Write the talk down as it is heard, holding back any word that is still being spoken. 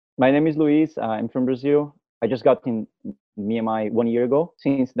My name is Luis. I'm from Brazil. I just got in BMI 1 year ago.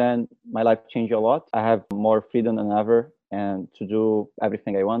 Since then, my life changed a lot. I have more freedom than ever and to do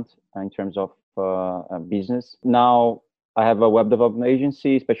everything I want in terms of business. Now I have a web development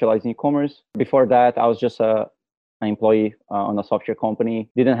agency specializing in e-commerce. Before that, I was just an employee on a software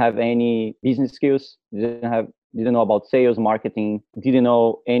company. Didn't have any business skills. Didn't know about sales, marketing. Didn't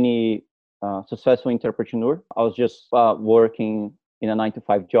know any successful entrepreneur. I was just working in a 9 to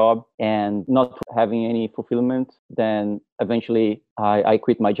 5 job and not having any fulfillment. Then eventually I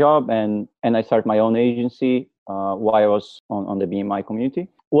quit my job and I started my own agency while I was on the BMI community.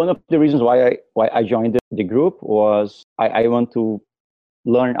 One of the reasons why I joined the group was I want to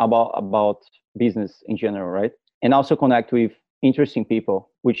learn about business in general, right? And also connect with interesting people,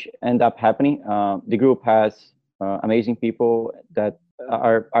 which end up happening. The group has amazing people that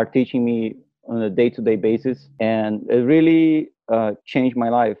are teaching me on a day-to-day basis, and it really changed my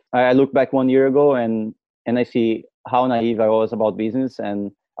life. I look back 1 year ago and I see how naive I was about business and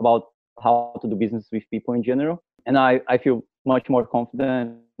about how to do business with people in general. And I feel much more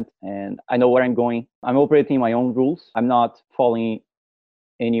confident and I know where I'm going. I'm operating my own rules. I'm not following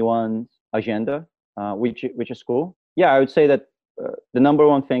anyone's agenda, which is cool. Yeah, I would say that the number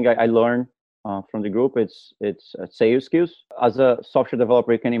one thing I learned from the group it's sales skills. As a software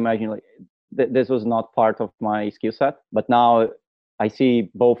developer, you can imagine like this was not part of my skill set, but now I see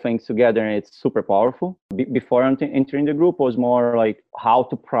both things together and it's super powerful. Before entering the group was more like how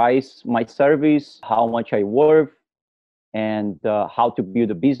to price my service, how much I worth, and how to build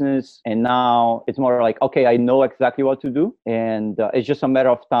a business. And now it's more like, okay, I know exactly what to do. And it's just a matter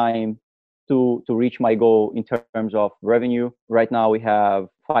of time to reach my goal in terms of revenue. Right now we have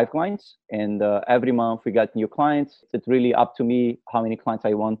 5 clients and every month we get new clients. It's really up to me how many clients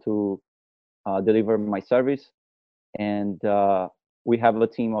I want to deliver my service. And we have a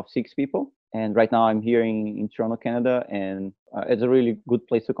team of 6 people. And right now I'm here in Toronto, Canada, and it's a really good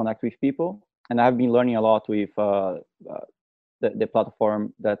place to connect with people. And I've been learning a lot with the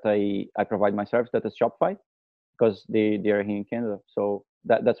platform that I provide my service, that is Shopify, because they are here in Canada. So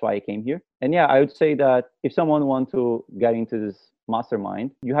that's why I came here. And yeah, I would say that if someone wants to get into this mastermind,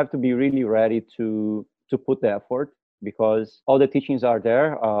 you have to be really ready to put the effort, because all the teachings are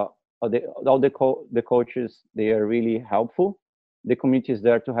there. All the coaches, they are really helpful. The community is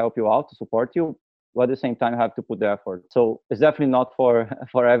there to help you out, to support you, but at the same time, you have to put the effort. So it's definitely not for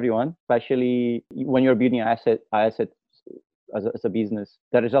everyone, especially when you're building an asset as a business.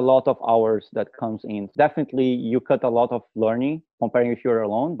 There is a lot of hours that comes in. Definitely, you cut a lot of learning comparing if you're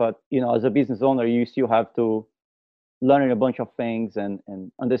alone, but as a business owner, you still have to learn a bunch of things and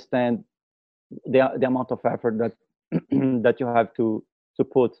understand the amount of effort that that you have to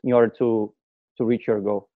put in order to reach your goal.